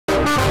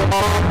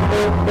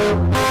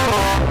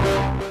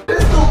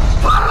Pistol!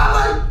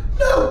 Fire!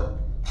 No!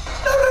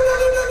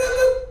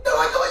 No,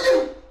 I got you!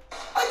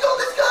 I got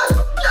this guy!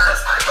 Yes,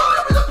 I got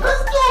him with a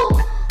pistol!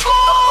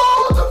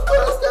 Oh, the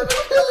first ever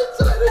kill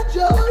inside a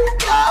jelly!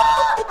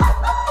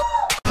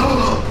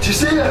 Do you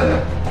see him?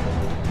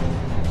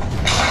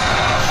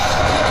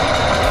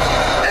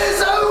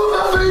 It's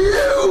over for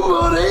you,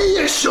 buddy!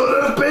 You should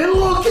have been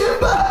looking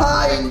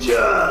behind you!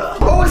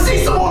 Oh, I see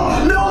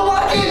someone! No, I'm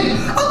lagging!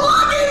 I'm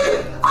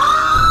lagging!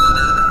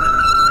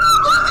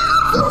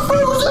 I'm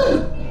frozen!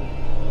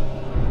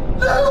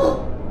 No!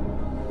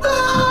 No!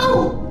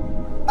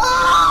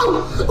 Oh!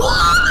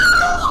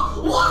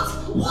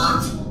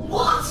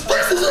 What?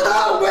 This is an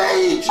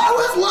outrage! I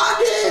was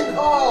lagging!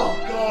 Oh,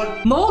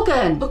 God.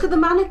 Morgan, look at the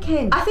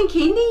mannequin. I think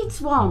he needs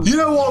one. You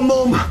know what,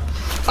 Mum?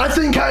 I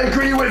think I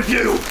agree with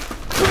you.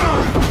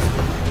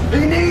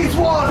 He needs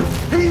one!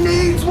 He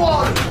needs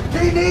one!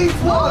 He needs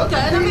one!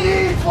 Morgan, he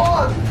needs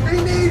one! He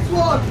needs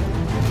one!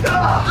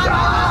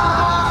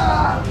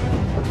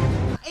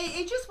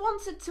 He just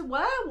wanted to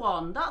wear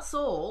one, that's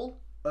all.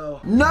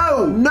 Oh.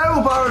 No,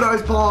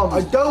 Paradise Palm!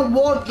 I don't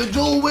want the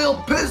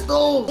dual-wield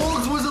pistol!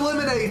 Morgz was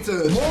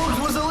eliminated! Morgz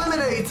was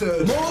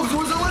eliminated! Morgz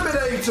was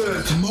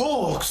eliminated!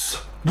 Morgz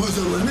was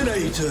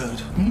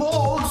eliminated!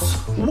 Morgz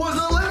was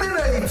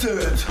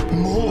eliminated!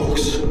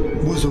 Morgz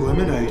was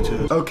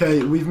eliminated.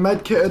 Okay, we've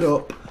medkitted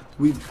up.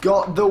 We've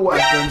got the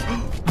weapons.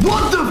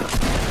 What the?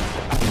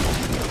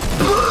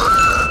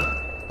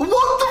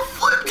 What the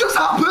flip just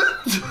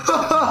happened?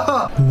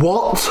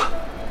 What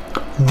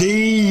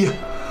the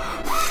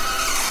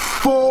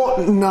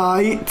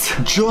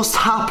Fortnite just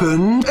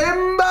happened?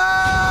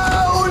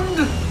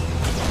 Inbound!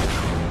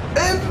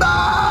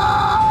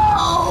 Inbound!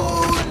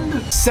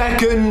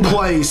 Second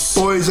place,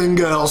 boys and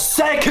girls.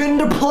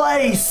 Second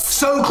place!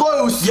 So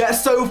close, yet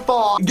so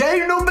far.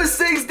 Game number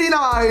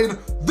 69,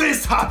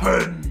 this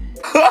happened.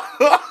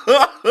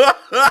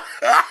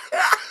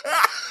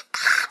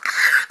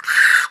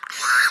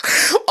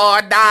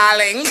 Oh,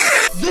 darling.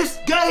 This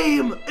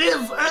game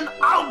is an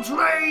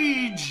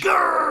outrage!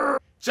 Grr.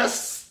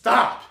 Just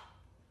stop.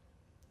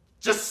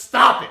 Just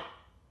stop it.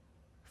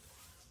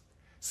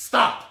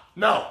 Stop.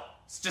 No.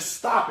 Just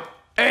stop it.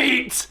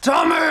 8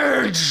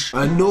 damage!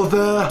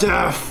 Another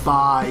death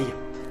by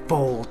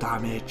fall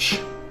damage.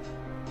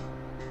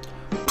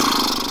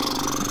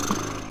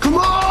 Come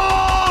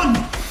on!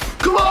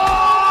 Come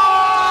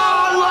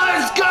on!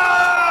 Let's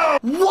go!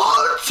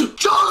 What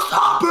just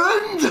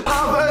happened? I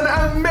have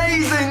an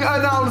amazing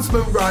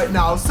announcement right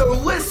now, so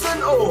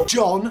listen up.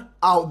 John,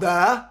 out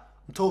there,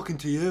 I'm talking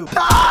to you.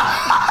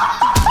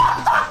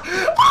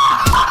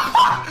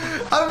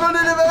 I'm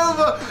running him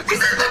over.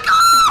 He's in the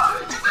car!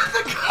 He's in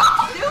the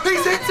car!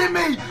 He's hitting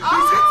me!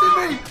 He's hitting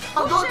me!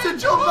 I've got to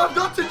jump! I've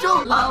got to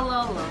jump!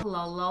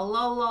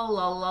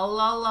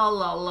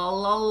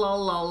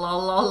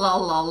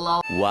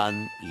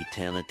 One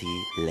eternity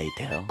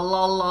later.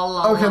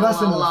 Okay,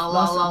 that's enough.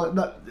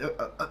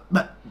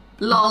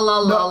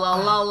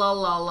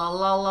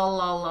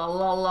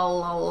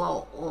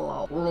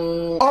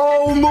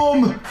 Oh,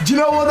 Mum! Do you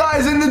know what that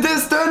is in the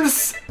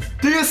distance?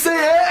 Do you see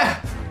it?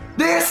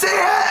 Do you see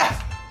it?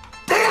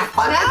 Do you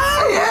fucking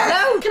see it?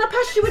 No, can I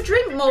pass you a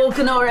drink,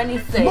 Morgan, or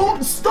anything?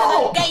 Mum,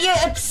 stop! Get you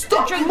a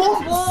drink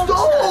Mum, of water.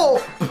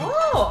 stop!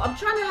 Oh, I'm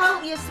trying to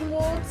help you some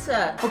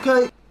water.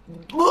 Okay.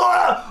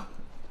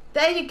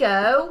 There you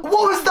go.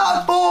 What was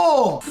that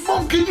for?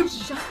 Mum, can you...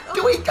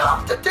 Do we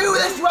have to do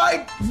this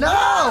right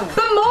now?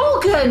 But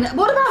Morgan,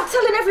 what about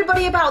telling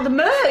everybody about the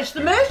merch?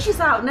 The merch is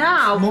out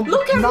now. Mum,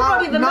 look,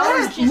 everybody, the now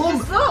merch is Mum,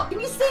 just up. Can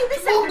you see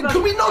this, Mum, everybody?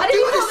 can we not and do if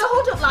you this? put the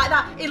hood up like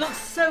that, it looks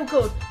so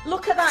good.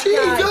 Look at that,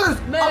 Jesus! guys.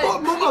 Merch.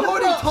 Mum, I've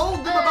already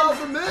told them about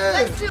the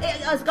merch.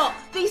 It has got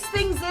these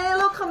things here.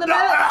 Look on the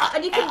merch,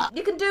 and you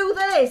can do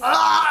this.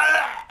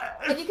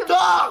 And you can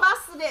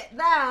fasten it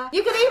there.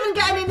 You can even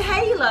get an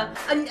inhaler,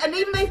 and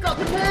even they've got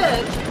the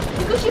merch.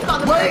 Because you've got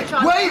the merch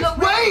on. Wait!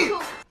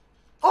 Cool.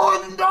 Oh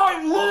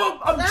no, Mum!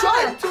 I'm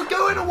trying to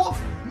go in and walk.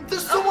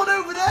 There's someone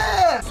over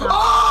there.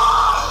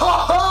 Oh!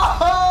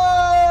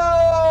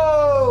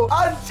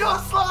 And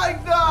just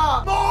like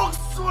that, Morgz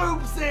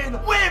swoops in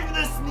with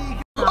the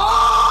sneak. Oh!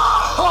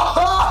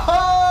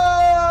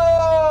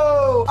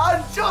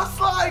 And just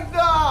like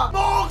that,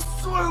 Morgz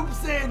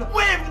swoops in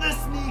with the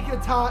sneak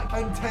attack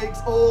and takes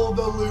all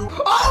the loot.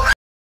 Oh!